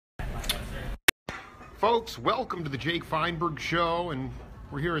Folks, welcome to the Jake Feinberg Show, and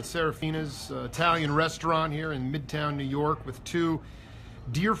we're here at Seraphina's Italian restaurant here in Midtown, New York, with two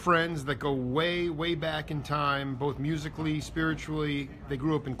dear friends that go way, way back in time, both musically, spiritually. They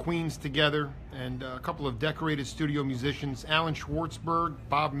grew up in Queens together, and a couple of decorated studio musicians, Allan Schwartzberg,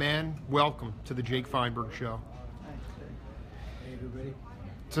 Bob Mann. Welcome to the Jake Feinberg Show. Hey, everybody.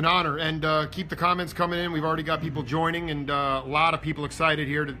 It's an honor, and keep the comments coming in. We've already got people joining, and a lot of people excited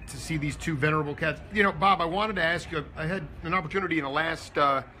here to see these two venerable cats. You know, Bob, I wanted to ask you, I had an opportunity in the last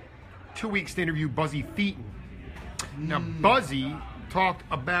 2 weeks to interview Buzzy Theaton. Now, Buzzy talked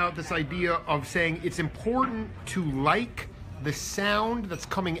about this idea of saying it's important to like the sound that's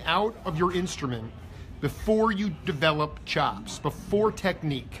coming out of your instrument before you develop chops, before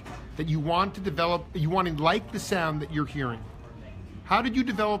technique, that you want to develop, you want to like the sound that you're hearing. How did you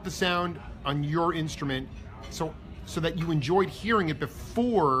develop the sound on your instrument so that you enjoyed hearing it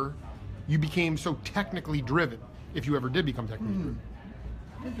before you became so technically driven, if you ever did become technically driven?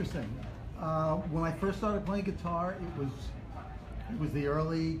 Interesting. When I first started playing guitar, it was the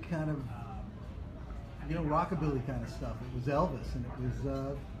early kind of, rockabilly kind of stuff. It was Elvis, and it was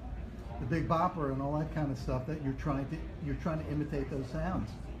the Big Bopper and all that kind of stuff that you're trying to imitate those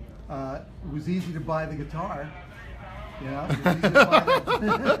sounds. It was easy to buy the guitar. It was easy to buy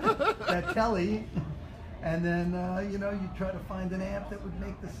that Kelly, and then you try to find an amp that would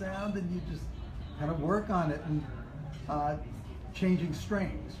make the sound, and you just kind of work on it, and changing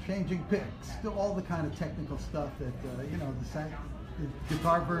strings, changing picks, all the kind of technical stuff that the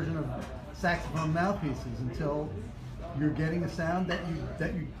guitar version of saxophone mouthpieces, until you're getting a sound that you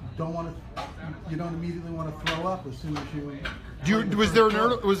don't immediately want to throw up as soon as you. Was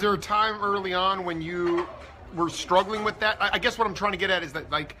there a time early on when you were struggling with that? I guess what I'm trying to get at is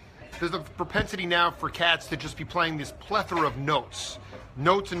that, like, there's a propensity now for cats to just be playing this plethora of notes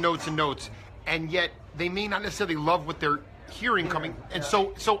and notes, and yet they may not necessarily love what they're hearing coming. And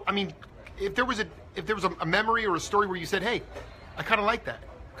so I mean, if there was a memory or a story where you said, "Hey, I kind of like that,"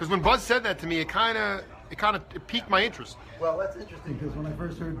 because when Buzz said that to me, it piqued my interest. Well, that's interesting, because when I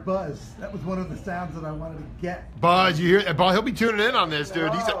first heard Buzz, that was one of the sounds that I wanted to get. Buzz, you hear? Buzz, he'll be tuning in on this,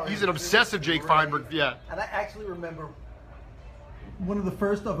 dude. He's an obsessive Jake Feinberg. Yeah. And I actually remember one of the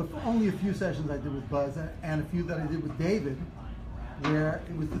first of only a few sessions I did with Buzz, and a few that I did with David, where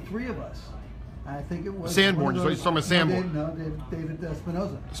it was the three of us. I think it was Sanborn. You're talking about Sanborn. David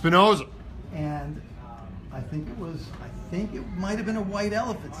Spinoza. Spinoza. And I think it might have been a White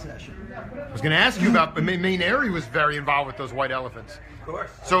Elephant session. I was going to ask you about, Main Airy was very involved with those White Elephants. Of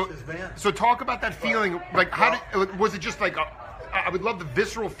course. So talk about that feeling. Like, was it just like I would love the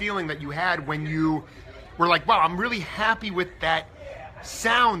visceral feeling that you had when you were like, wow, I'm really happy with that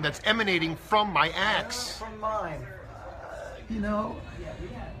sound that's emanating from my axe. From mine.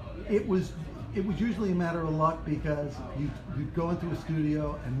 It was usually a matter of luck, because you'd go into a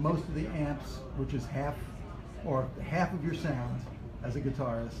studio and most of the amps, which is half of your sound as a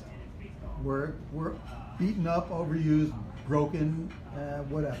guitarist, were beaten up, overused, broken,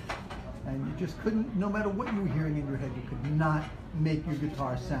 whatever. And you just couldn't, no matter what you were hearing in your head, you could not make your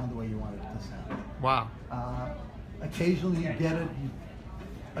guitar sound the way you wanted it to sound. Wow. Occasionally you get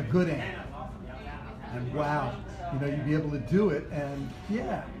a good amp, and wow, you'd be able to do it, and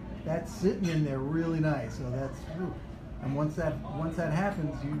yeah, that's sitting in there really nice. So that's, and once that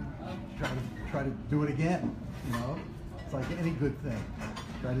happens, you try to do it again. It's like any good thing.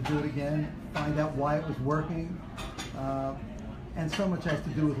 Try to do it again, find out why it was working, and so much has to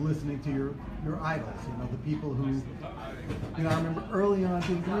do with listening to your idols. The people who, I remember early on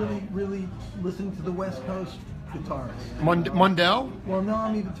being really, really listening to the West Coast guitarists. Mundell? Well, no,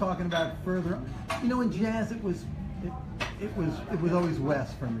 I'm even talking about further. In jazz, it was always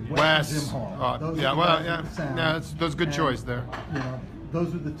West for me. West and Jim Hall. That's a good choice there.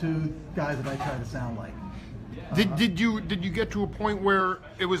 Those are the two guys that I try to sound like. Did you get to a point where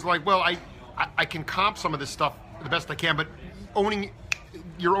it was like, well, I can comp some of this stuff the best I can, but owning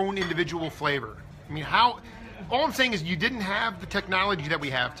your own individual flavor? I mean, all I'm saying is you didn't have the technology that we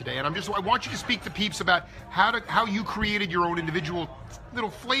have today, and I want you to speak to peeps about how you created your own individual little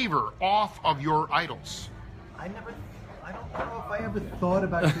flavor off of your idols. I don't know if I ever thought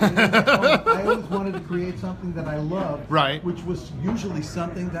about creating it. I always wanted to create something that I loved, right? Which was usually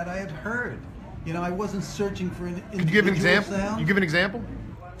something that I had heard. I wasn't searching for an individual Could you give an example? sound. You give an example?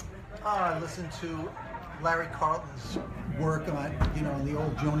 I listened to Larry Carlton's work on the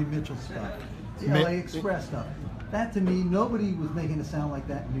old Joni Mitchell stuff, the LA Express stuff. That, to me, nobody was making a sound like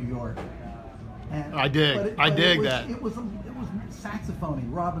that in New York. And, I dig that. It was saxophony.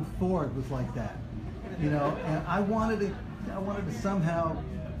 Robin Ford was like that. And I wanted to somehow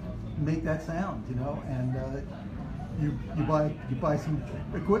make that sound, you know, and you buy some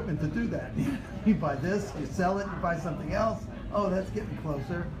equipment to do that. You buy this, you sell it, you buy something else. Oh, that's getting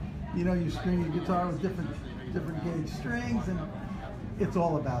closer. You know, you string your guitar with different gauge strings, and it's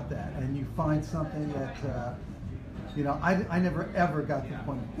all about that. And you find something that, you know, I never ever got to the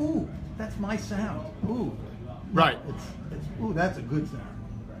point of, ooh, that's my sound. Ooh, right. It's ooh, that's a good sound.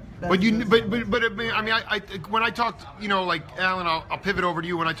 But I mean, when I talked, you know, like Allan, I'll pivot over to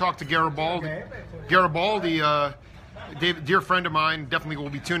you. When I talked to Garibaldi, dear friend of mine, definitely will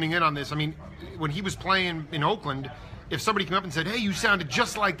be tuning in on this. I mean, when he was playing in Oakland, if somebody came up and said, "Hey, you sounded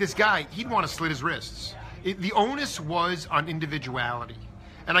just like this guy," he'd want to slit his wrists. The onus was on individuality,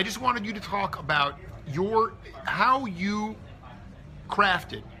 and I just wanted you to talk about how you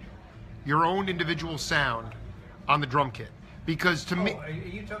crafted your own individual sound on the drum kit. Because to me, are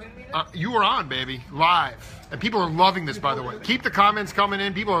you talking to me now? You are on, baby, live, and people are loving this. By the way, keep the comments coming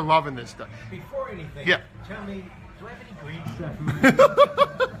in. People are loving this stuff. Before anything, yeah. Tell me, do I have any green stuff?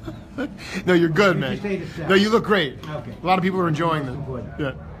 No, you're good, man. No, you look great. Okay. A lot of people are enjoying this.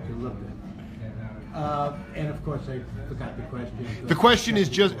 Yeah. To look good. And of course, I forgot the question. The question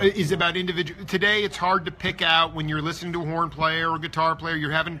is about individual. Today, it's hard to pick out when you're listening to a horn player or a guitar player.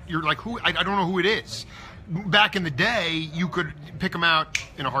 You're like, who? I don't know who it is. Back in the day, you could pick them out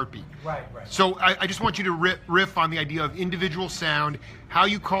in a heartbeat. Right. So I just want you to riff on the idea of individual sound, how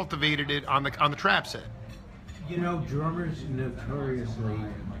you cultivated it on the trap set. You know, drummers notoriously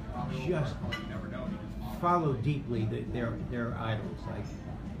just follow deeply their idols. Like,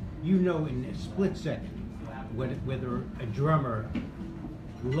 you know, in a split second, whether a drummer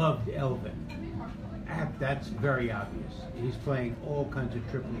loved Elvin. That's very obvious. He's playing all kinds of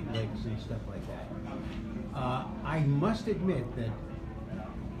triplet licks and stuff like that. I must admit that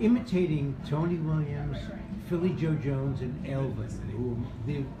imitating Tony Williams, Philly Joe Jones, and Elvin,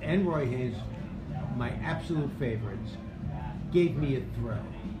 and Roy Haynes, my absolute favorites, gave me a thrill.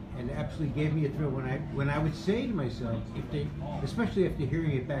 And absolutely gave me a thrill when I would say to myself, especially after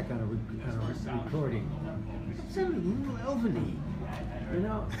hearing it back on a recording, it sounded a little Elvin-y. You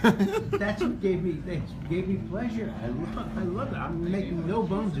know, that's what gave me pleasure. I love it. I'm making no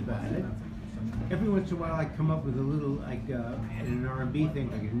bones about it. Every once in a while, I come up with a little, like in an R&B thing,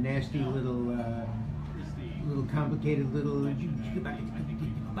 like a nasty little complicated little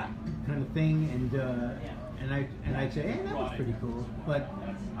kind of thing, and I'd say, hey, that was pretty cool. But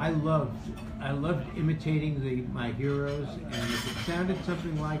I loved imitating my heroes, and if it sounded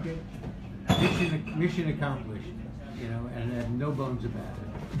something like it, mission accomplished. You know, and I have no bones about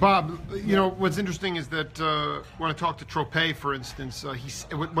it. Bob, you know, what's interesting is that when I talked to Tropez, for instance,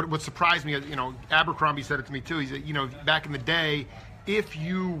 what surprised me, you know, Abercrombie said it to me too. He said, you know, back in the day, if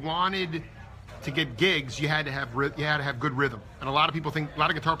you wanted to get gigs, you had to have good rhythm. And a lot of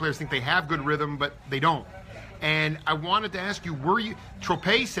guitar players think they have good rhythm, but they don't. And I wanted to ask you,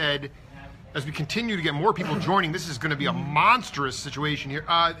 Tropez said, as we continue to get more people joining, this is going to be a monstrous situation here.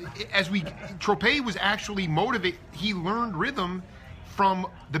 Tropez was actually motivated. He learned rhythm from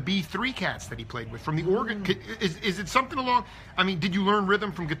the B3 cats that he played with, from the organ. Is it something along? I mean, did you learn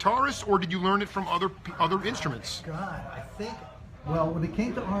rhythm from guitarists, or did you learn it from other instruments? God, I think. Well, when it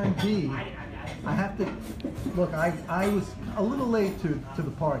came to R&B, I have to look. I was a little late to the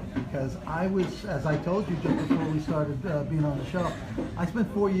party because I was, as I told you just before we started being on the show, I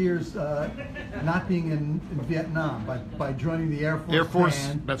spent 4 years not being in Vietnam by joining the Air Force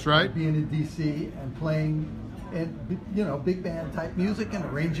band. That's right. Being in D.C. and playing, and you know, big band type music and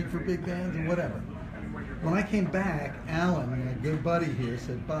arranging for big bands and whatever. When I came back, Allan, my good buddy here,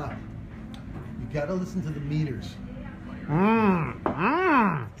 said, "Bob, you got to listen to the meters." He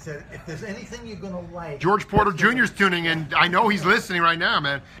said, if there's anything you're going to like... George Porter Jr. is tuning in. I know he's listening right now,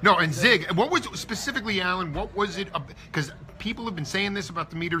 man. No, and Zig, what was, specifically, Allan, what was it... Because people have been saying this about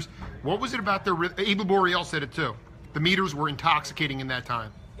the meters. What was it about their... Abel Boreal said it, too. The meters were intoxicating in that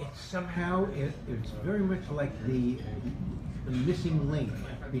time. It's very much like the missing link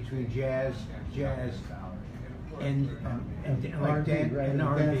between jazz and like R&B, right? and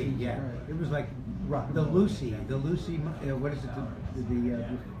R&B. Dancing, Yeah, right. it was like Rock and the roll. Lucy. What is it?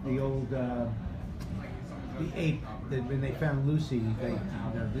 The old the ape. That when they found Lucy,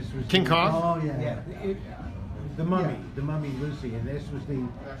 this was King Kong? Oh yeah. Yeah. The mummy, Yeah. the mummy Lucy, and this was the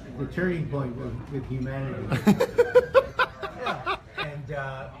turning point with humanity.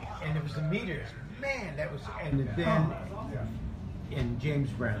 And it was the meters. Man, that was, and then and James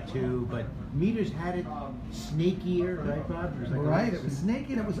Brown too, but Meters had it snakier, right, Bob? It was like Right, it was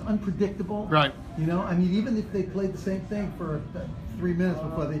snaky and it was unpredictable. Right. You know, I mean, even if they played the same thing for 3 minutes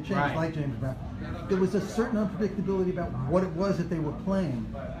before they changed, Right. like James Brown, there was a certain unpredictability about what it was that they were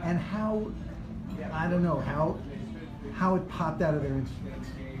playing and how, I don't know, how it popped out of their instruments.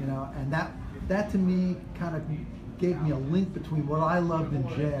 You know, and that to me kind of gave me a link between what I loved in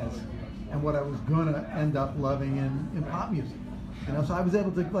jazz and what I was gonna end up loving in pop music. You know, so I was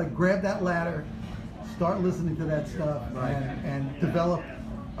able to like grab that ladder, start listening to that stuff, and develop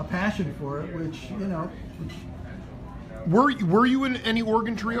a passion for it, which you know. Were you in any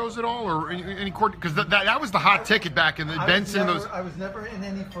organ trios at all, or any chord? Because that was the hot ticket back in the Benson. I was never in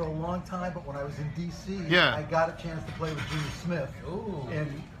any for a long time, but when I was in D.C., Yeah. I got a chance to play with Junior Smith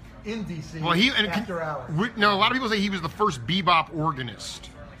in D.C. Well, after hours. No, a lot of people say he was the first bebop organist.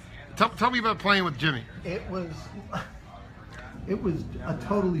 Tell me about playing with Jimmy. It was a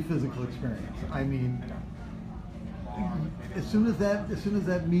totally physical experience. I mean, as soon as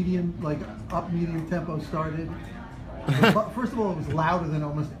that medium, like up medium tempo started, first of all, it was louder than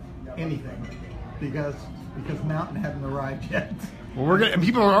almost anything because Mountain hadn't arrived yet. Well,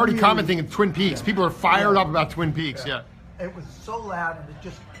 people are already commenting in Twin Peaks. Yeah. People are fired up about Twin Peaks. Yeah. It was so loud, and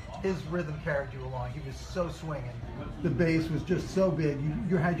his rhythm carried you along. He was so swinging. The bass was just so big.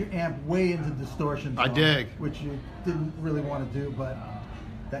 You had your amp way into distortion zone, I dig. which you didn't really want to do, but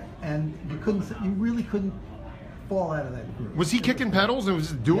you really couldn't fall out of that groove. Was he kicking pedals? And it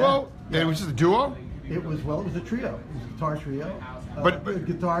was a duo. Yeah. And it was just a duo. It was a trio. It was a guitar trio. But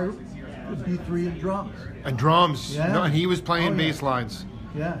guitar, B3, and drums. And drums. Yeah. No, and he was playing bass lines.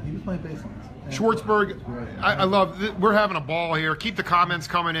 Yeah, he was playing bass lines. Schwartzberg, I love. We're having a ball here. Keep the comments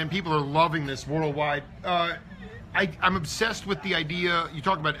coming in. People are loving this worldwide. I'm obsessed with the idea. You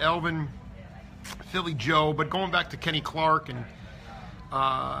talk about Elvin, Philly Joe, but going back to Kenny Clark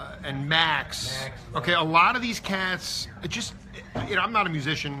and Max. Okay, a lot of these cats. I'm not a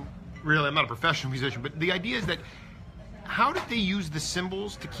musician, really. I'm not a professional musician, but the idea is that how did they use the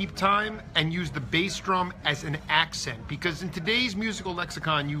cymbals to keep time and use the bass drum as an accent? Because in today's musical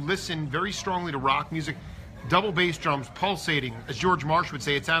lexicon, you listen very strongly to rock music, double bass drums pulsating. As George Marsh would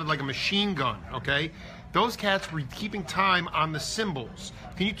say, it sounded like a machine gun, okay? Those cats were keeping time on the cymbals.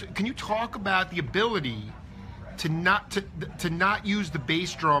 Can you talk about the ability to not use the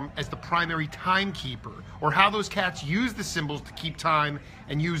bass drum as the primary timekeeper, or how those cats use the cymbals to keep time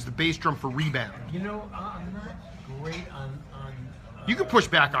and use the bass drum for rebound? You know, I'm not great on you can push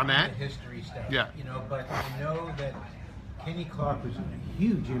back on that. The history stuff. Yeah. You know, but I know that Kenny Clark was a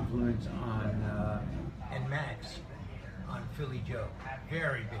huge influence on and Max on Philly Joe.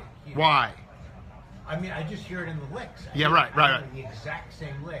 Very big. Huge. Why? I mean, I just hear it in the licks. Yeah, right. The exact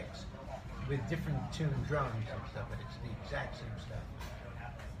same licks with different tuned drums and stuff, but it's the exact same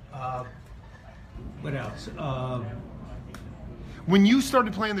stuff. What else? When you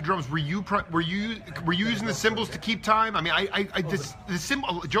started playing the drums, were you using the cymbals to keep time? I mean, the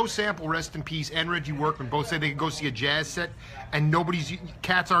cymbal. Joe Sample, rest in peace, and Reggie Workman both say they could go see a jazz set, and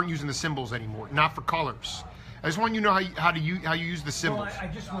cats aren't using the cymbals anymore, not for colors. I just want you to know how you use the cymbals. Well, I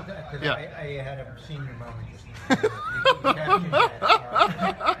just want to, because Yeah. I had a senior moment just now.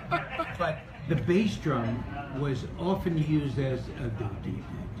 But the bass drum was often used as a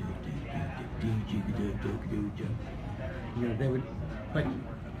you know, they would, but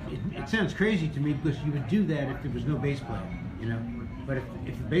it sounds crazy to me because you would do that if there was no bass player, you know. But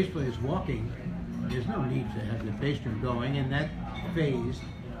if the bass player is walking, there's no need to have the bass drum going in that phase.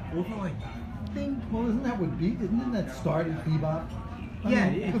 Although I think, well, isn't that started bebop? Yeah,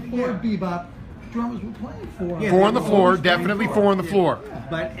 Before bebop, drummers were playing four. Yeah, Four on the floor, definitely four on the floor.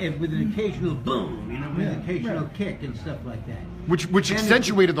 But with an occasional boom, you know, with an occasional kick and stuff like that. Which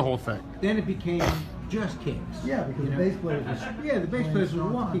accentuated the whole thing. Then it became just kicks. Yeah, because the bass players were the bass players were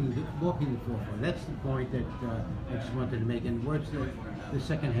walking the floor. That's the point that I just wanted to make. And what's the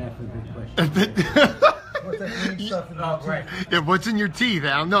second half of the question? What's that green stuff in right. Yeah, what's in your teeth,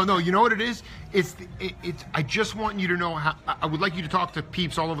 Al? No. You know what it is? It's. I just want you to know how. I would like you to talk to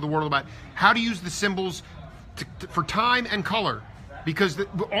peeps all over the world about how to use the cymbals for time and color, because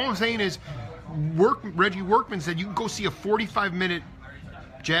all I'm saying is, Reggie Workman said you can go see a 45-minute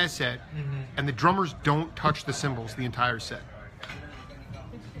jazz set, and the drummers don't touch the cymbals the entire set.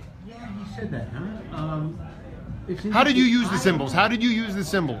 Yeah, he said that, huh? How did you use the cymbals? How did you use the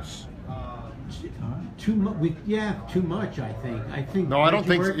cymbals? Too much. Too much. I think. No, I don't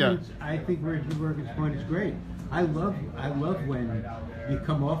think so. Yeah. I think Reggie Workman's point is great. I love when you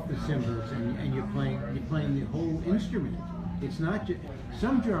come off the cymbals and you're playing the whole instrument. It's not just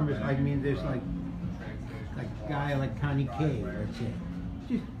some drummers. I mean, there's like a guy like Connie Kay, let's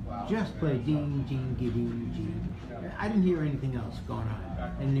say, just play ding, ding, ding, ding. I didn't hear anything else going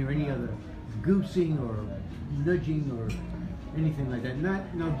on. I didn't hear any other goosing or nudging or anything like that.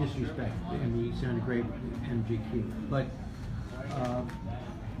 No disrespect. I mean, you sounded great with MGQ, but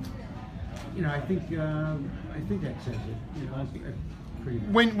you know, I think that says it. You know, I pretty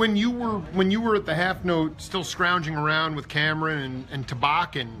much. When you were at the half note, still scrounging around with Cameron and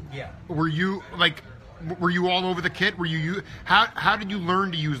Tabak, and were you all over the kit? Were you how did you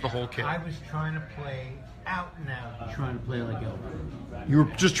learn to use the whole kit? I was trying to play out and out, trying to play like Allan. You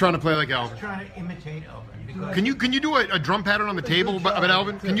were just trying to play like Alvin. Trying to imitate Alvin. Because Can you do a drum pattern on the table about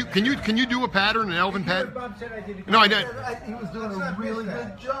Alvin? Can you do a pattern, an Alvin pattern? Bob said I did. No, I did. He was doing a really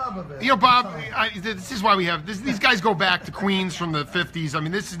good job of it. You know, Bob, this is why we have these guys go back to Queens from the 50s. I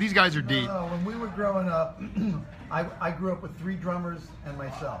mean, these guys are deep. No, when we were growing up, I grew up with 3 drummers and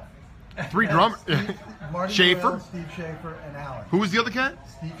myself. 3 drummers. Marty Schaefer, Morell, Steve Schaefer, and Allan. who was the other cat?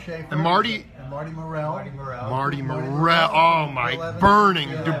 Steve Schaefer And Marty. And Marty Morell. Marty Morell. Oh my, burning.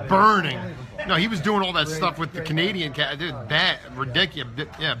 No, he was doing all that stuff with the Canadian cat. Dude, bad, ridiculous.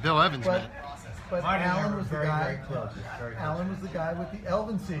 Yeah, Bill Evans, man. But Marty Allan was the very, guy. very close. Very close. Allan was the guy with the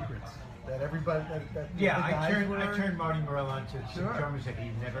Elvin secrets that everybody. That the I guys turned Marty Morell on to some Sure. drummers that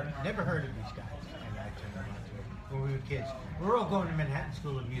he'd never heard of these guys, and I turned them on to it when we were kids. We were all going to Manhattan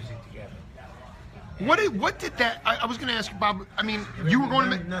School of Music together. What did that? I was going to ask you, Bob. I mean, you were going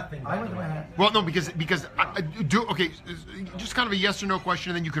to. Nothing. I went to Manhattan. Well, no, because I do. Okay, just kind of a yes or no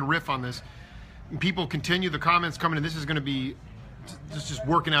question, and then you can riff on this. And people continue the comments coming, and this is going to be just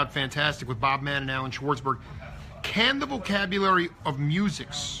working out fantastic with Bob Mann and Allan Schwartzberg. Can the vocabulary of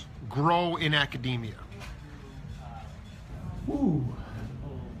musics grow in academia? Ooh,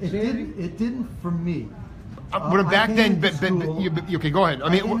 it didn't for me. When back I then, came into school- okay, go ahead.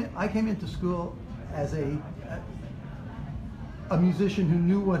 I came into school as a musician who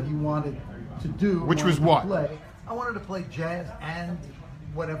knew what he wanted to do. Which was wanted to what? Play. I wanted to play jazz and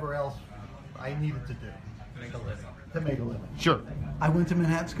whatever else I needed to do to make a living. Sure. I went to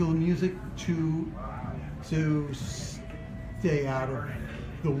Manhattan School of Music to stay out of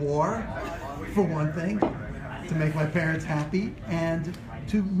the war, for one thing, to make my parents happy, and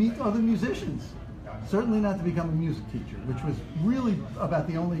to meet other musicians. Certainly not to become a music teacher, which was really about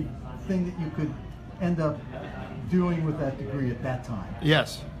the only thing that you could end up doing with that degree at that time.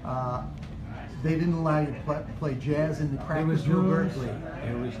 Yes. They didn't allow you to play jazz in the There practice was no rooms. Berkeley.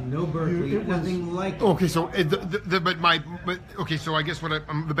 There was no Berkeley. It was- Nothing like it. Okay, so so I guess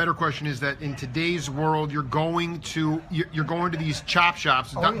the better question is that in today's world, you're going to these chop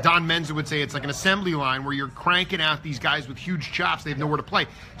shops. Oh, yeah. Don Menza would say it's like an assembly line where you're cranking out these guys with huge chops. They have nowhere to play.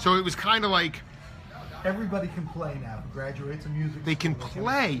 So it was kind of like Everybody can play now. Who graduates from music they can school,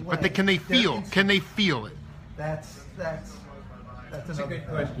 play, but can they feel? Can they feel it? That's That's a another good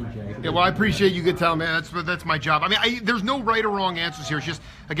question, Jay. Yeah, well, I appreciate you could tell me. That's my job. I mean, there's no right or wrong answers here. It's just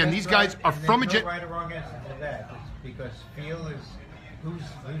again, these guys are from a. There's no right or wrong answer to that. It's because feel is who's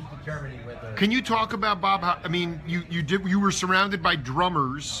determining whether. Can you talk about Bob? I mean, you were surrounded by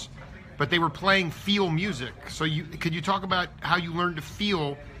drummers, but they were playing feel music. So could you talk about how you learned to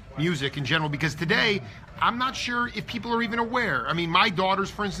feel music in general? Because today, I'm not sure if people are even aware. I mean, my daughters,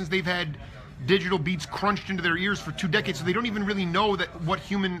 for instance, they've had digital beats crunched into their ears for 2 decades, so they don't even really know what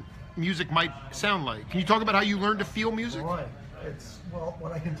human music might sound like. Can you talk about how you learned to feel music? Boy,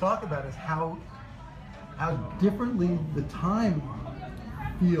 what I can talk about is how differently the time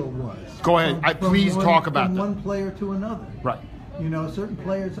feel was. Go ahead. Please talk about from that. one player to another. Right. You know, certain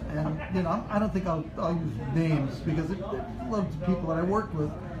players, and you know, I don't think I'll use names because there's loads of people that I worked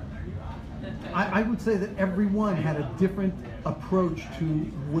with. I would say that everyone had a different approach to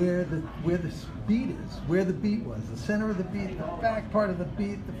where the beat is, where the beat was, the center of the beat, the back part of the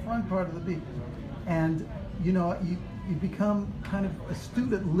beat, the front part of the beat, and you know, you become kind of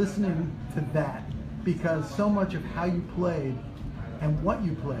astute at listening to that because so much of how you played and what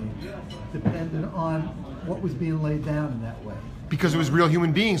you played depended on what was being laid down in that way. Because it was real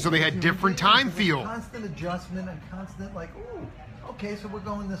human beings, so they had different time feel. Constant adjustment and constant like, ooh, okay, so we're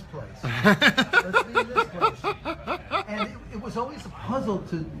going this place. Let's be in this place. And it was always a puzzle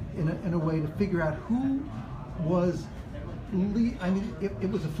to, in a way, to figure out who was it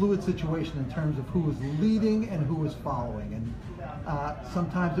was a fluid situation in terms of who was leading and who was following. And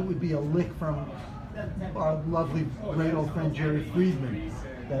sometimes it would be a lick from our lovely, great old friend Jerry Friedman,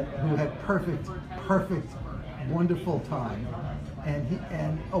 who had perfect, wonderful time,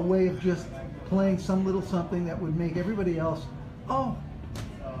 and a way of just playing some little something that would make everybody else, oh,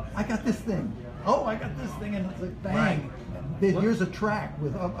 I got this thing. Oh, I got this thing, and it's like bang, here's a track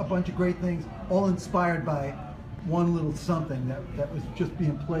with a bunch of great things, all inspired by one little something that was just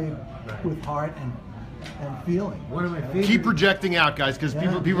being played with heart and feeling. One of my favorite. Keep projecting out, guys, because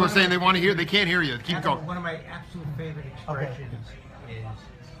people are saying they want to hear. They can't hear you. Keep going. One of my absolute favorite expressions is,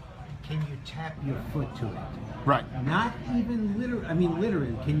 can you tap your foot to it? Right. Not even literally. I mean,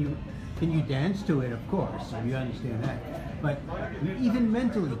 literally. Can you dance to it? Of course, so you understand that. But even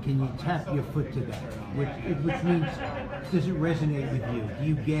mentally, can you tap your foot to that? Which means, does it resonate with you? Do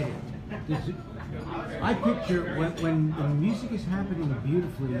you get it? Does it? I picture when the music is happening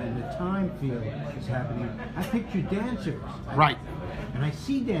beautifully and the time feel is happening, I picture dancers. Right. And I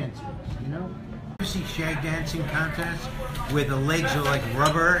see dancers, you know? You see shag dancing contests where the legs are like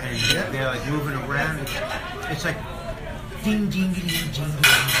rubber and they're like moving around. It's like ding ding ding ding ding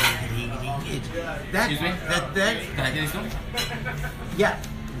ding ding ding. Excuse me? Can I get these going? Yeah.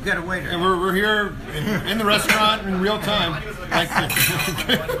 We've got a waiter. And we're here in the restaurant in real time.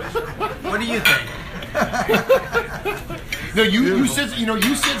 What do you think? No, you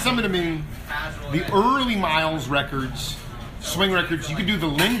said something to me. The early Miles records, swing records, you could do the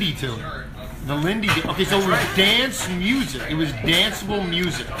Lindy to it. The Lindy. Okay, so it was dance music. It was danceable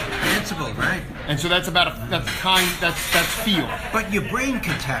music. Danceable, right? And so that's that's feel. But your brain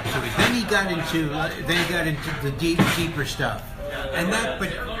can tap to it. Then he got into the deeper stuff. And that,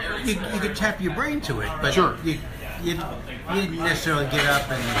 but you could tap your brain to it. But sure. You didn't necessarily get up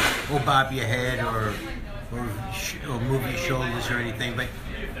and bob your head or move your shoulders or anything. But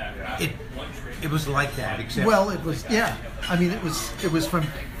it was like that. Except it was I mean, it was from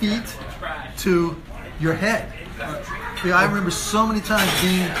feet to your head. Yeah, I remember so many times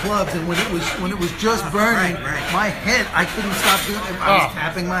being in clubs, and when it was just burning, my head, I couldn't stop doing it. I was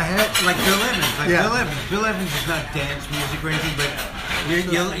tapping my head like Bill Evans. Bill Evans is not dance music or anything,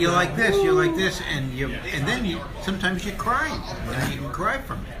 but you're like this, and then sometimes you cry. You can cry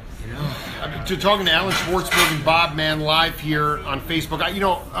from it. You know? To talking to Allan Schwartzberg and Bob Mann live here on Facebook.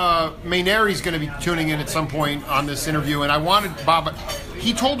 Maynard's going to be tuning in at some point on this interview, and I wanted Bob.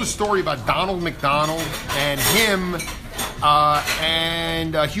 He told a story about Donald McDonald and him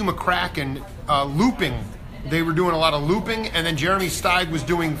and Hugh McCracken looping. They were doing a lot of looping, and then Jeremy Steig was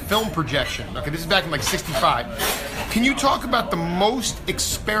doing film projection. Okay, this is back in like '65. Can you talk about the most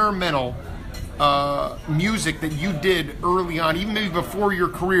experimental music that you did early on, even maybe before your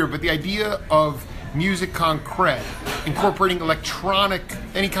career, but the idea of music concrete, incorporating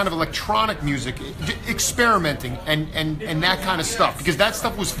any kind of electronic music, experimenting and that kind of stuff, because that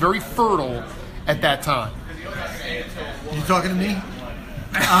stuff was very fertile at that time. You talking to me?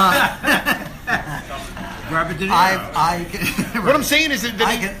 Robert De Niro. What I'm saying is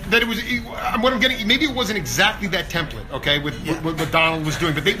that it was. What I'm getting, maybe it wasn't exactly that template, okay, with what Donald was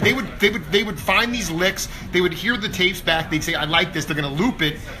doing, but they would find these licks. They would hear the tapes back. They'd say, "I like this." They're going to loop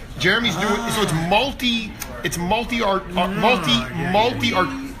it. Jeremy's doing so. It's multi art. I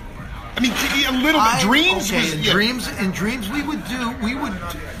mean, a little bit. Dreams. Okay, in dreams, we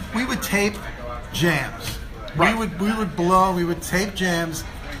would tape jams. Right. We would tape jams,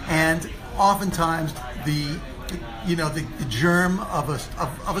 and oftentimes the germ of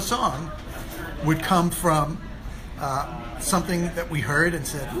a song would come from something that we heard and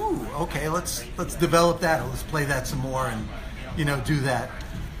said, "Ooh, okay, let's develop that, or let's play that some more," and do that.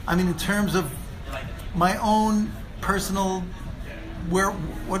 I mean, in terms of my own personal,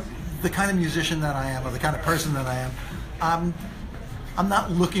 what the kind of musician that I am, or the kind of person that I am, I'm not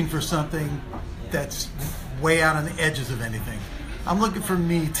looking for something that's way out on the edges of anything. I'm looking for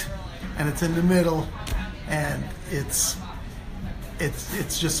meat, and it's in the middle, and it's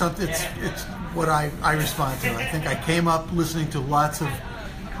just something. It's what I respond to. I think I came up listening to lots of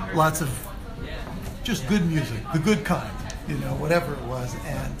just good music, the good kind, whatever it was,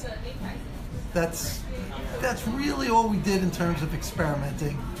 and that's really all we did in terms of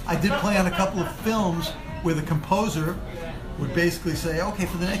experimenting. I did play on a couple of films where the composer would basically say, "Okay,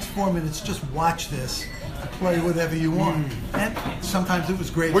 for the next 4 minutes, just watch this. Play whatever you want." And sometimes it was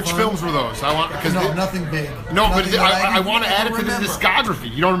great. Which fun. films were those? Nothing big. No, nothing but I want to add it to the remember. discography.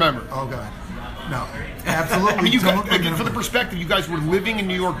 You don't remember? Oh God, no, absolutely. I mean, don't for the remember. perspective, you guys were living in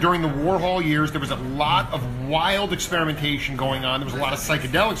New York during the Warhol years. There was a lot of wild experimentation going on. There was a lot of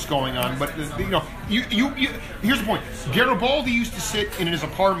psychedelics going on. But here's the point. Garibaldi used to sit in his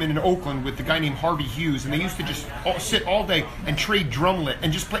apartment in Oakland with the guy named Harvey Hughes, and they used to just sit all day and trade drumlet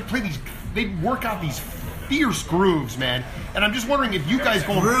and just play these. They'd work out these fierce grooves, man. And I'm just wondering if you guys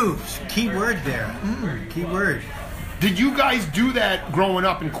grooves. Key word there. Key word. Did you guys do that growing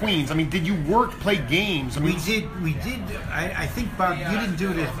up in Queens? I mean, did you play games? I mean, we did. I think, Bob, you didn't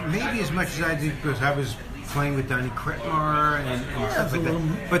do it maybe as much as I did, because I was playing with Donnie Kretmar and stuff like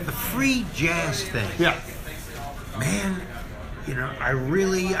that. But the free jazz thing, Yeah. man, you know, I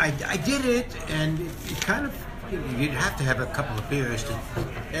did it, and it kind of, you know, you'd have to have a couple of beers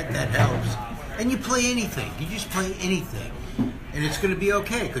that helps. And you play anything. You just play anything. And it's going to be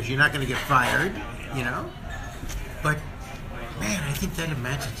okay, because you're not going to get fired, you know? But, man, I think that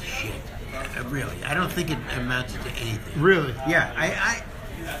amounted to shit. Really. I don't think it amounted to anything. Really? Yeah,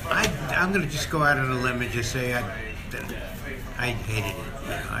 I'm going to just go out on a limb and just say I hated it. You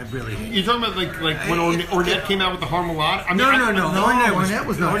know, I really hated it. You're talking about like when Ornette came out with the Harmolade? I mean, No. Ornette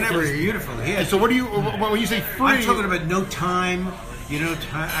was not Ornette was free. beautiful. Yeah. So what do you, when you say free? I'm talking about no time. You know,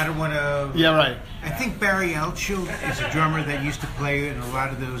 I don't want to. Yeah, right. I think Barry Altschul is a drummer that used to play in a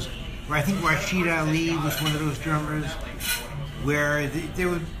lot of those. I think Rashid Ali was one of those drummers where they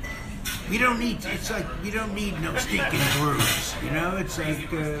would. We don't need. It's like we don't need no stinking grooves. You know, it's like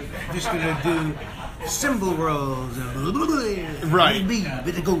just gonna do cymbal rolls and Right.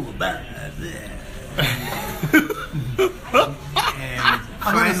 With the go and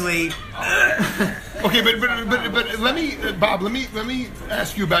finally. Okay, but let me, Bob. Let me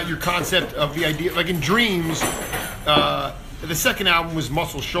ask you about your concept of the idea. Like in Dreams, the second album was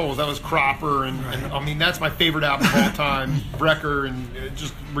Muscle Shoals. That was Cropper, and I mean that's my favorite album of all time. Brecker, and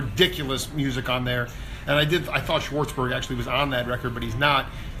just ridiculous music on there. And I thought Schwartzberg actually was on that record, but he's not.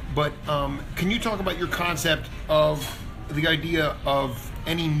 But can you talk about your concept of the idea of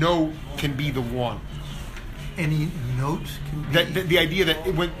any note can be the one? Any note can be... The idea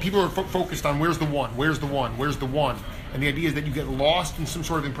that when people are focused on where's the one, and the idea is that you get lost in some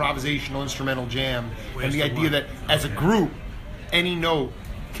sort of improvisational instrumental jam, and the idea that as a group, any note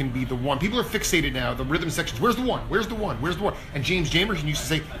can be the one. People are fixated now, the rhythm sections, where's the one, and James Jamerson used to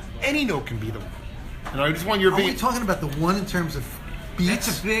say, any note can be the one. And I just want your opinion. Are we talking about the one in terms of beats?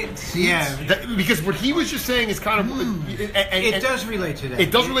 That's a bit, yeah. Because what he was just saying is kind of... It does relate to that. It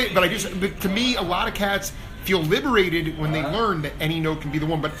does relate, but to me, a lot of cats feel liberated when they learn that any note can be the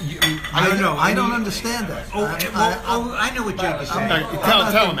one. But I don't understand that. I know what Jake is saying.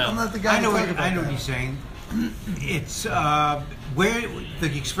 Tell him, Al. I'm not the guy. I know what he's saying. It's where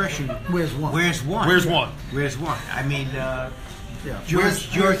the expression. Where's one? Where's one? I mean,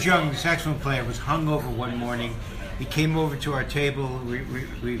 George Young, the saxophone player, was hungover one morning. He came over to our table.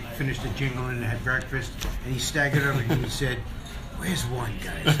 We finished the jingle and had breakfast, and he staggered over and he said, "Where's one,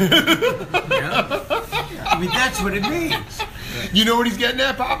 guys?" You know? I mean, that's what it means. You know what he's getting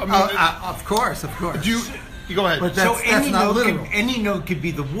at, Pop? I mean, of course. You go ahead. But So that's not literal. any note could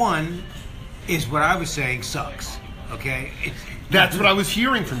be the one, is what I was saying sucks. Okay? That's what I was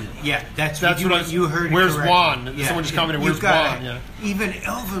hearing from you. Yeah, that's what you heard. Where's correct. Juan? Yeah. Someone just commented, You've where's got Juan? it. Yeah. Even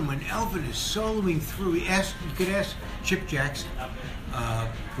Elvin, when Elvin is soloing through, you could ask Chip Jackson,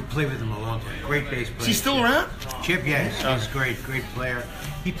 who played with him a long time. Great bass player. Is he still around? Chip, yes, he's great player.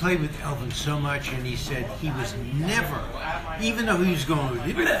 He played with Elvin so much, and he said he was never, even though he was going,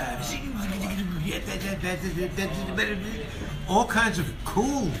 all kinds of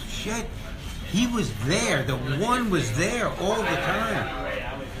cool shit, he was there. The one was there all the time.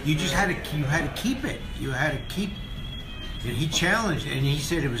 You just had to keep it. You had to keep. And he challenged, and he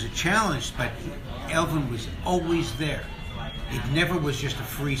said it was a challenge, but Elvin was always there. It never was just a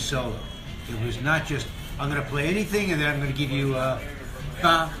free solo. It was not just, I'm going to play anything, and then I'm going to give you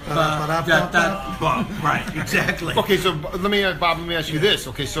right, exactly. Okay, so Bob, let me ask you this.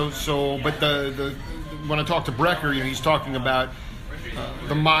 Okay, but when I talk to Brecker, he's talking about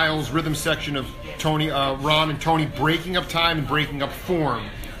the Miles rhythm section of Ron and Tony breaking up time and breaking up form.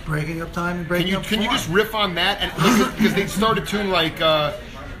 Breaking up time and breaking up form. Can you just riff on that? And because they started tune like, God,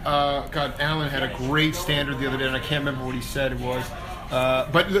 Allan had a great standard the other day, and I can't remember what he said it was,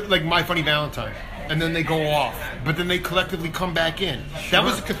 but like My Funny Valentine. And then they go off, but then they collectively come back in. Sure. That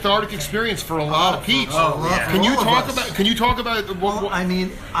was a cathartic experience for a lot of peeps. Can you talk about? Well, I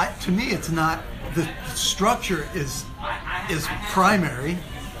mean, to me, it's not. The structure is primary,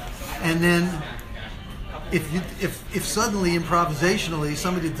 and then if suddenly improvisationally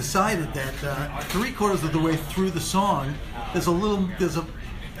somebody decided that 3/4 of the way through the song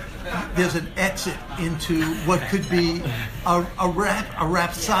there's an exit into what could be a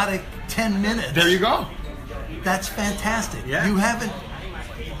rhapsodic 10 minutes. There you go. That's fantastic. Yeah.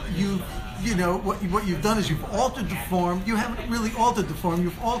 You know what you've done is you've altered the form. You haven't really altered the form.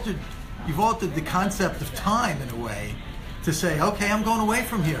 You've altered the concept of time in a way to say, okay, I'm going away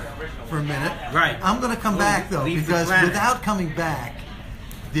from here for a minute. Right. I'm going to come back though, because without coming back,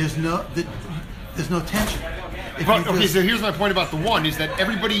 there's no tension. But, okay, so here's my point about the one, is that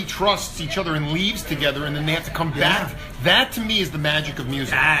everybody trusts each other and leaves together, and then they have to come back. That, to me, is the magic of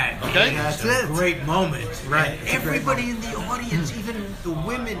music. Okay? That's a great moment. Right. And everybody in the audience, even the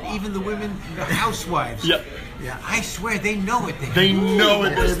women, the housewives. Yep. Yeah, I swear they know it. They know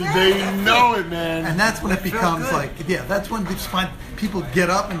it, baby. They know it, man. And that's when it becomes good. like, that's when people get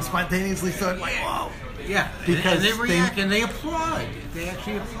up and spontaneously start like, whoa. Yeah, Because and they react and they applaud. They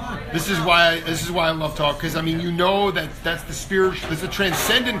actually applaud. This is why I love talk, because I mean, you know that's the spiritual, there's a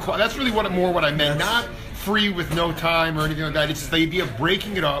transcendent. That's really what I meant, not free with no time or anything like that. It's just the idea of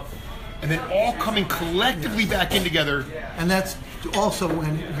breaking it up, and then all coming collectively back in together. And that's also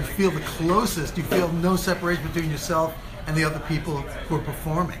when you feel the closest. You feel no separation between yourself and the other people who are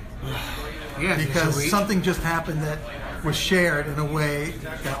performing. Yeah, Because something just happened that was shared in a way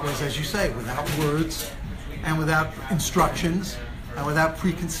that was, as you say, without words and without instructions and without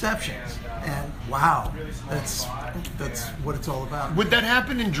preconceptions. And wow, that's what it's all about. Would that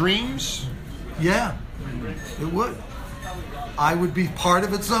happen in dreams? Yeah, it would. I would be part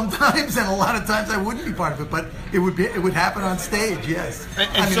of it sometimes, and a lot of times I wouldn't be part of it. But it would happen on stage. Yes,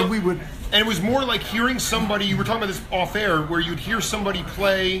 And we would. And it was more like hearing somebody. You were talking about this off air, where you'd hear somebody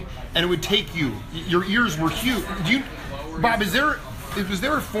play, and it would take you. Your ears were huge. Bob, was there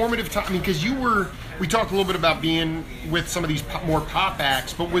a formative time? I mean, because we talked a little bit about being with some of these more pop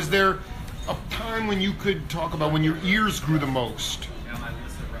acts, but was there a time when you could talk about when your ears grew the most?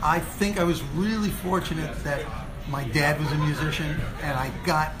 I think I was really fortunate that my dad was a musician, and I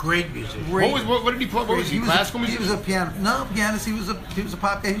got great music. What did he play? What was he? Classical music? He was a pianist. He was a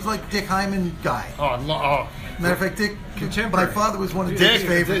pop guy. He was like Dick Hyman guy. Matter of fact, Dick. My father was one of Dick's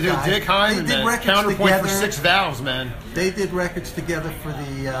favorite guys. Dick Hyman, they did records counterpoint together. for 6 valves, man. They did records together for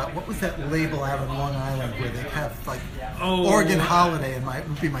the what was that label out on Long Island where they have like Oregon Holiday, and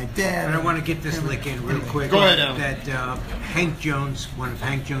would be my dad. And I want to get this lick in real quick. Go ahead, Allan. That Hank Jones, one of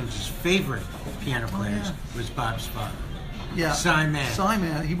Hank Jones's favorite piano players, was Bob's father. Yeah, Cy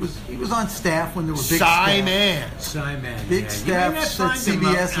Mann. He was on staff when there were big Cy staffs. Mann. Big staffs at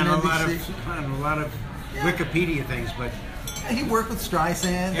CBS and NBC. On a lot of Wikipedia things, but he worked with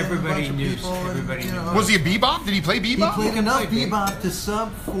Streisand. Everybody and a bunch knew. of people. Everybody knew. Was he a bebop? Did he play bebop? He played enough bebop to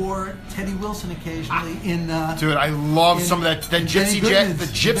sub for Teddy Wilson occasionally in. Dude, I love some of that Gypsy Jet, the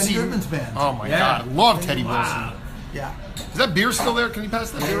Benny Gypsy. Goodman's band. Oh my God, I love Teddy Wilson. Yeah. Is that beer still there? Can you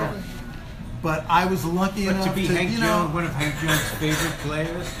pass that beer over? But I was lucky enough to be Hank Jones, one of Hank Jones' favorite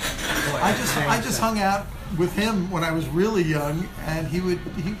players. Boy, I just hung out with him when I was really young, and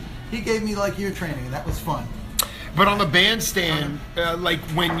he gave me like ear training, and that was fun. But on the bandstand, like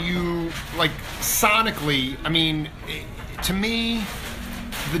when you sonically, I mean, to me,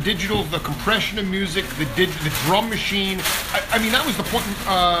 the compression of music, the drum machine. I mean, that was the point.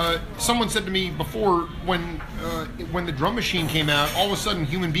 Someone said to me before when the drum machine came out, all of a sudden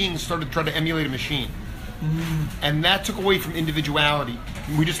human beings started to try to emulate a machine, and that took away from individuality.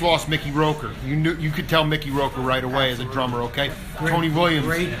 We just lost Mickey Roker. You could tell Mickey Roker right away as a drummer. Okay, Tony Williams,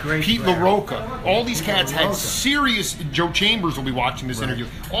 great Pete player. LaRocca. All these cats had serious. Joe Chambers will be watching this interview.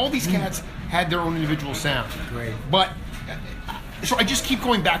 All these cats had their own individual sound. Great. But so I just keep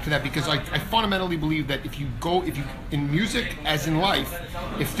going back to that because I fundamentally believe that if you in music as in life,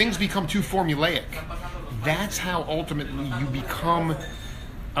 if things become too formulaic, that's how ultimately you become.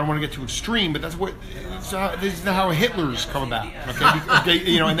 I don't want to get too extreme, but this is how Hitler's come about.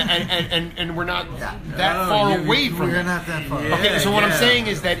 Okay, and we're not that far away from it. We're not that far. Yeah. Okay, so what I'm saying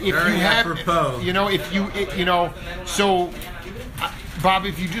is that if Very you have, apropos. so Bob,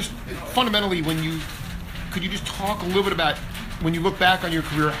 if you just fundamentally could you just talk a little bit about when you look back on your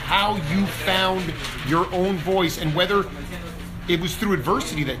career, how you found your own voice and whether it was through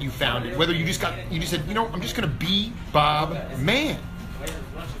adversity that you found it, whether you just said, I'm just going to be Bob Mann.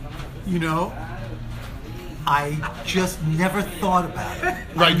 I just never thought about it.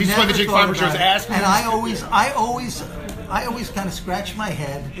 Right, this is why the Jake Feinberg show is asking. And I always kind of scratched my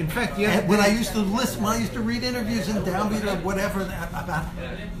head. In fact, when I used to listen, when I used to read interviews in Downbeat or whatever about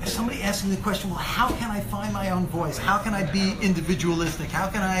somebody asking the question, well, how can I find my own voice? How can I be individualistic? How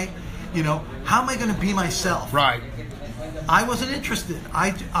can I, how am I going to be myself? Right. I wasn't interested.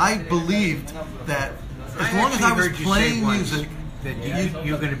 I believed that as long as I was playing music. That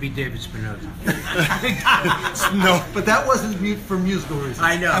you're going to be David Spinoza. No, but that wasn't for musical reasons.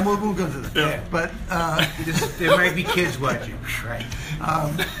 I know. And we'll go to that. Yeah. But there might be kids watching. Right.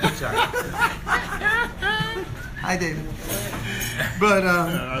 Sorry. Hi, David. But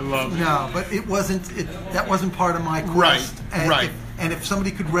I love it. No, but it wasn't. That wasn't part of my quest. Right. And if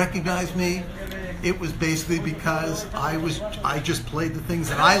somebody could recognize me it was basically because I just played the things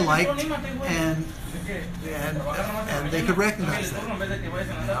that I liked, and they could recognize that.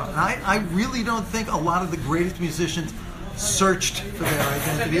 And I really don't think a lot of the greatest musicians searched for their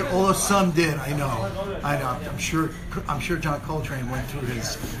identity, although some did. I know. I'm sure John Coltrane went through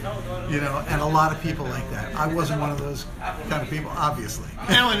his, and a lot of people like that. I wasn't one of those kind of people, obviously.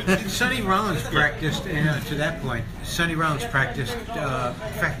 Allan, Sonny Rollins practiced, to that point, Sonny Rollins practiced, in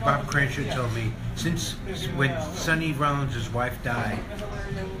fact, Bob Crenshaw told me, since when Sonny Rollins' wife died,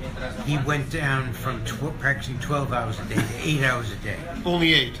 he went down from practicing 12 hours a day to 8 hours a day.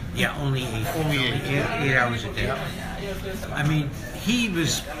 Only 8? Yeah, only 8. Only 8 hours a day. I mean, he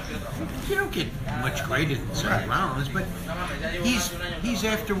was, you don't get much greater than Sonny Rollins, but he's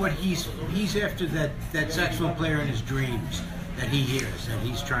after what he's after that saxophone player in his dreams that he hears, that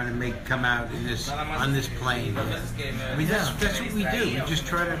he's trying to make come out on this plane. I mean, that's what we do. We just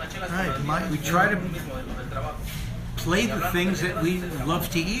try to play the things that we love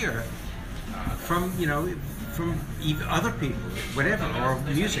to hear from either other people, whatever, or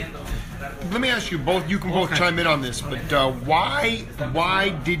music. Let me ask you both. You can both chime in on this, but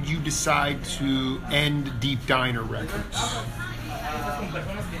why did you decide to end Deep Diner Records?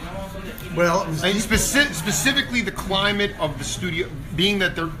 Well, it was and specifically the climate of the studio, being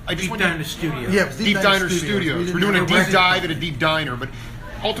that they're Deep Diner Studios. Yeah, Deep Diner Studios. We're doing a deep dive at a deep diner, but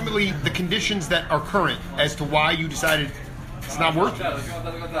ultimately the conditions that are current as to why you decided it's not worth it.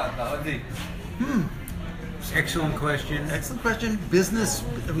 Excellent question. Excellent question. Business.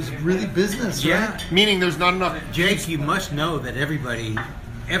 It was really business, Yeah. right? Meaning there's not enough. Jake, you must know that everybody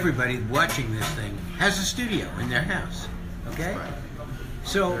watching this thing has a studio in their house. Okay?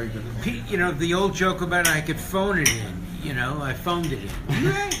 So, the old joke about I could phone it in, I phoned it in.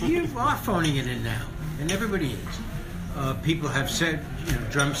 You are phoning it in now, and everybody is. People have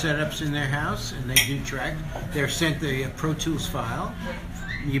drum setups in their house, and they do track. They're sent the Pro Tools file.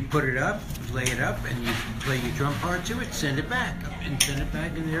 You put it up, lay it up, and you play your drum part to it, send it back, and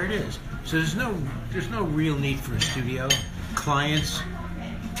there it is. So there's no real need for a studio. Clients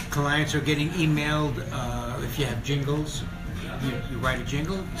are getting emailed if you have jingles. You write a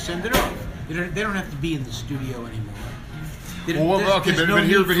jingle, send it off. They don't have to be in the studio anymore. But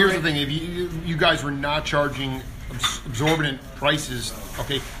here's the thing: if you guys were not charging exorbitant prices,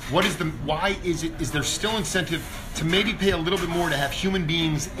 okay, why is there still incentive to maybe pay a little bit more to have human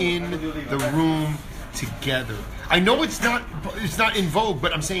beings in the room together? I know it's not in vogue,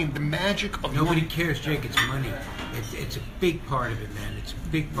 but I'm saying the magic of nobody cares, Jake. It's money. It's a big part of it, man. It's a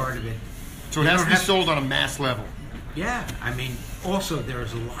big part of it. So it has to be sold on a mass level. Yeah, I mean, also there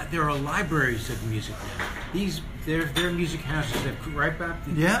are libraries of music now. There are music houses that right back.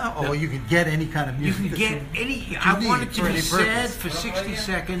 You can get any kind of music. You can get any. I want it to be sad for 60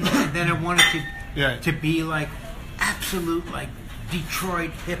 seconds, and then I want it to be like absolute like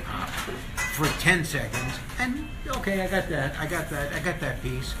Detroit hip hop for 10 seconds. And okay, I got that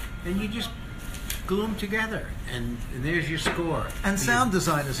piece, and you just glue them together, and there's your score. And sound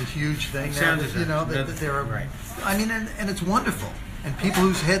design is a huge thing. Sound design, there are, right. I mean, and it's wonderful. And people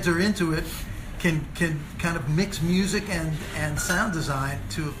whose heads are into it can kind of mix music and sound design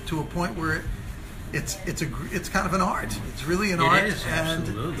to a point where it's kind of an art. It's really an art, is, and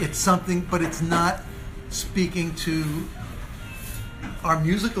absolutely. it's something, but it's not speaking to our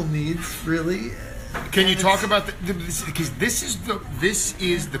musical needs really. Can you talk about because this is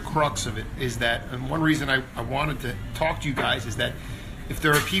the crux of it, is that, and one reason I wanted to talk to you guys is that if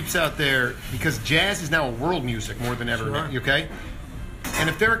there are peeps out there, because jazz is now a world music more than ever, okay? And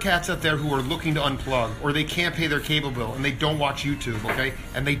if there are cats out there who are looking to unplug, or they can't pay their cable bill and they don't watch YouTube, okay,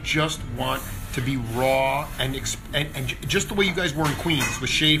 and they just want to be raw and just the way you guys were in Queens with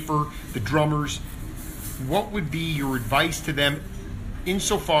Schaefer, the drummers, what would be your advice to them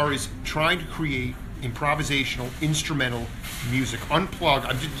insofar as trying to create improvisational, instrumental music, unplug?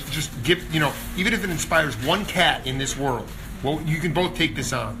 Just give, even if it inspires one cat in this world, well, you can both take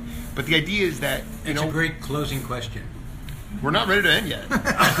this on. But the idea is that, it's a great closing question. We're not ready to end yet. We're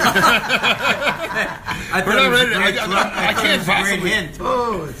not ready. I can't possibly. Hint.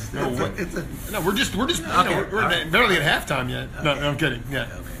 Oh, No, we're just okay. we're barely at halftime yet. No, I'm kidding. Yeah.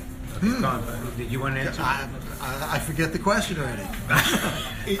 Okay. Did you want to answer? I forget the question already.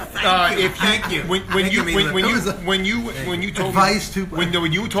 Thank you. When you told advice me to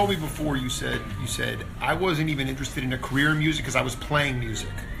when you told me before, you said I wasn't even interested in a career in music because I was playing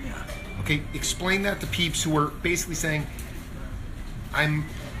music. Yeah. Okay, explain that to peeps who are basically saying, I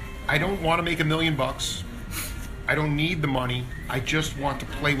don't want to make $1 million. I don't need the money. I just want to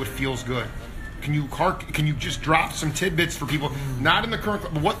play what feels good. can you just drop some tidbits for people not in the current?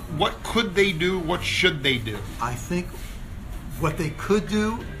 But what could they do? What should they do? I think what they could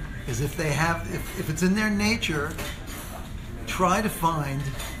do is if it's in their nature, try to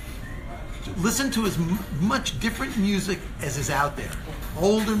listen to as much different music as is out there,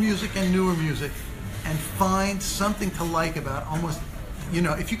 older music and newer music, and find something to like about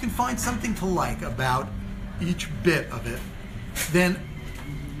if you can find something to like about each bit of it, then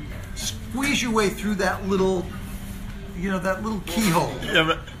squeeze your way through that little keyhole,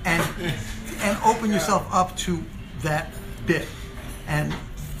 and open yourself up to that bit, and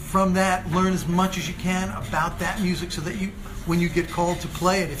from that learn as much as you can about that music, so that when you get called to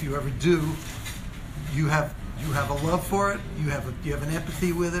play it, if you ever do, you have a love for it, you have an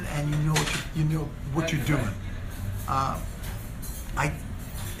empathy with it, and you know what you're doing.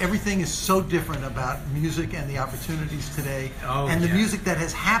 Everything is so different about music and the opportunities today, and the music that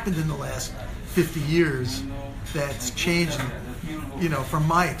has happened in the last 50 years that's changed, from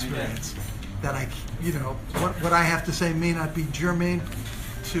my experience, that what I have to say may not be germane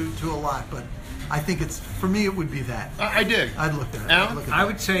to a lot, but I think for me it would be that. I dig. I'd look at it. Allan? I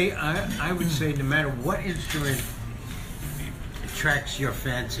would say no matter what instrument attracts your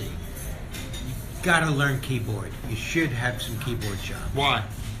fancy, you gotta learn keyboard. You should have some keyboard chops. Why?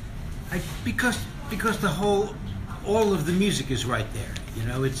 Because all of the music is right there.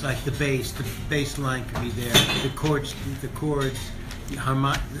 It's like the bass line can be there, the chords, the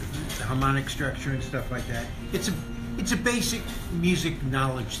harmonic structure and stuff like that. It's a basic music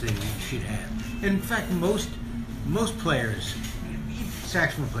knowledge thing you should have. And in fact, most players,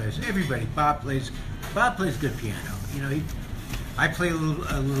 saxophone players, everybody, Bob plays good piano. I play a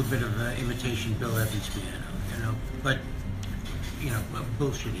little bit of imitation Bill Evans piano, but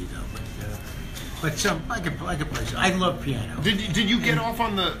bullshitty though. But some I could play. I love piano. Did you get off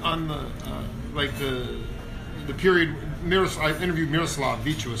on the period? I interviewed Miroslav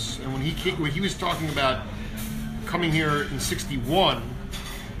Vitous, and when he was talking about coming here in '61,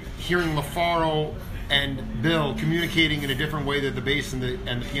 hearing LaFaro and Bill communicating in a different way that the bass and the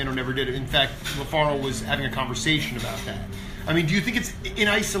piano never did. In fact, LaFaro was having a conversation about that. I mean, do you think it's in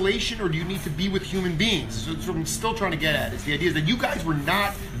isolation, or do you need to be with human beings? So what I'm still trying to get at is the idea that you guys were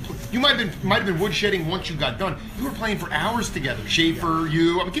not. You might have been woodshedding once you got done. You were playing for hours together. Schaefer,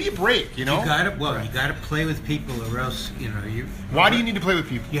 you. I mean, give you a break, You gotta play with people, or else you. Why do you need to play with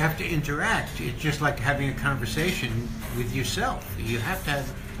people? You have to interact. It's just like having a conversation with yourself. You have to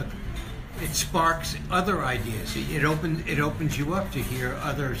have. It sparks other ideas. It opens you up to hear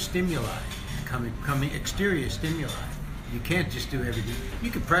other stimuli, coming exterior stimuli. You can't just do everything.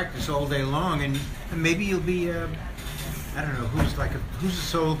 You could practice all day long, and maybe you'll be. I don't know who's a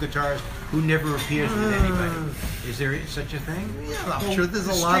solo guitarist who never appears with anybody. Is there such a thing? Yeah, I'm sure there's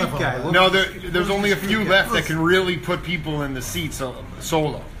a lot of them. No, there's only a few left that can really put people in the seats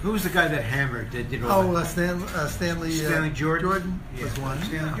solo. Who was the guy that hammered? That did all that? Stanley Jordan. Jordan was one.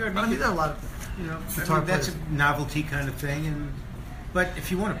 Stanley Jordan. But I mean, there are a lot of that's a novelty kind of thing. But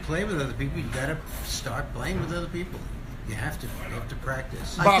if you want to play with other people, you got to start playing with other people. You have to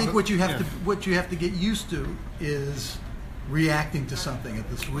practice. I think what you have to get used to is reacting to something at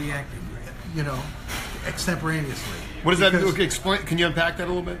this extemporaneously. What does that do? Explain. Can you unpack that a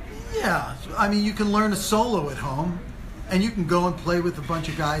little bit? Yeah, I mean, you can learn a solo at home, and you can go and play with a bunch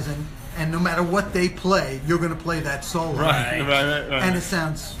of guys, and no matter what they play, you're going to play that solo. Right. And it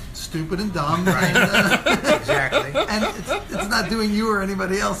sounds stupid and dumb, right? Exactly. And it's not doing you or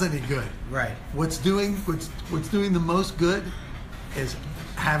anybody else any good. Right. What's doing the most good is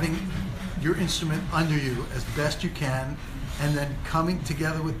having your instrument under you as best you can, and then coming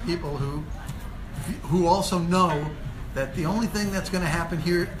together with people who also know that the only thing that's going to happen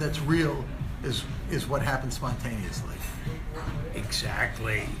here that's real is what happens spontaneously.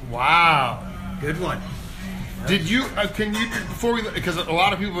 Exactly. Wow. Good one. Did you? Can you? Before we, because a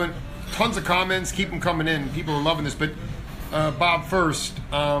lot of people, tons of comments, keep them coming in. People are loving this. But Bob, first,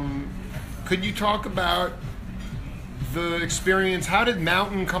 could you talk about the experience? How did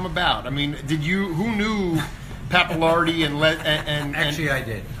Mountain come about? I mean, who knew Pappalardi and Actually, I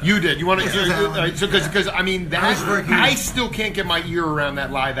did. You did. You want to? Because I mean, I still can't get my ear around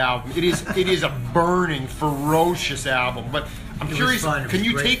that live album. It is a burning, ferocious album. But I'm curious. Can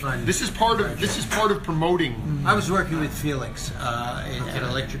you take? Fun. This is part of promoting. I was working with Felix at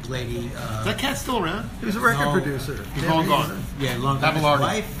Electric Lady. Is that cat still around? He was a record producer. He's long gone. Yeah, long gone.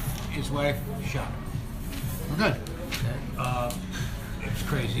 Pappalardi. His wife shot him. Okay. It was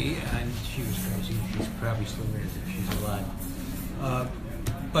crazy, and she was crazy. She's probably still there if she's alive.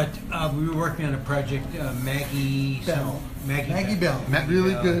 But we were working on a project, Maggie Bell. Maggie Bell. Maggie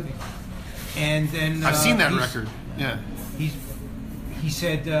Really Bell. good. And then I've seen that record. Yeah. He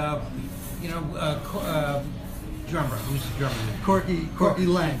said, drummer, who's the drummer? Corky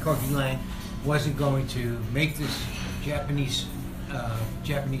Lang. Corky Lang wasn't going to make this Japanese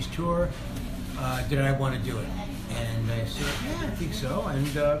tour. Did I want to do it? And I said, yeah, I think so.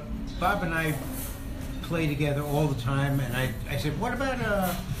 And Bob and I play together all the time. And I said, what about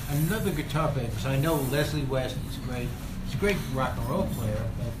another guitar player? Because I know Leslie West is great. He's a great rock and roll player,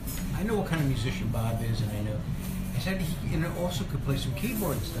 but I know what kind of musician Bob is, and I know. I said he also could play some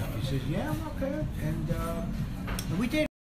keyboard and stuff. He says, yeah, okay. And we did.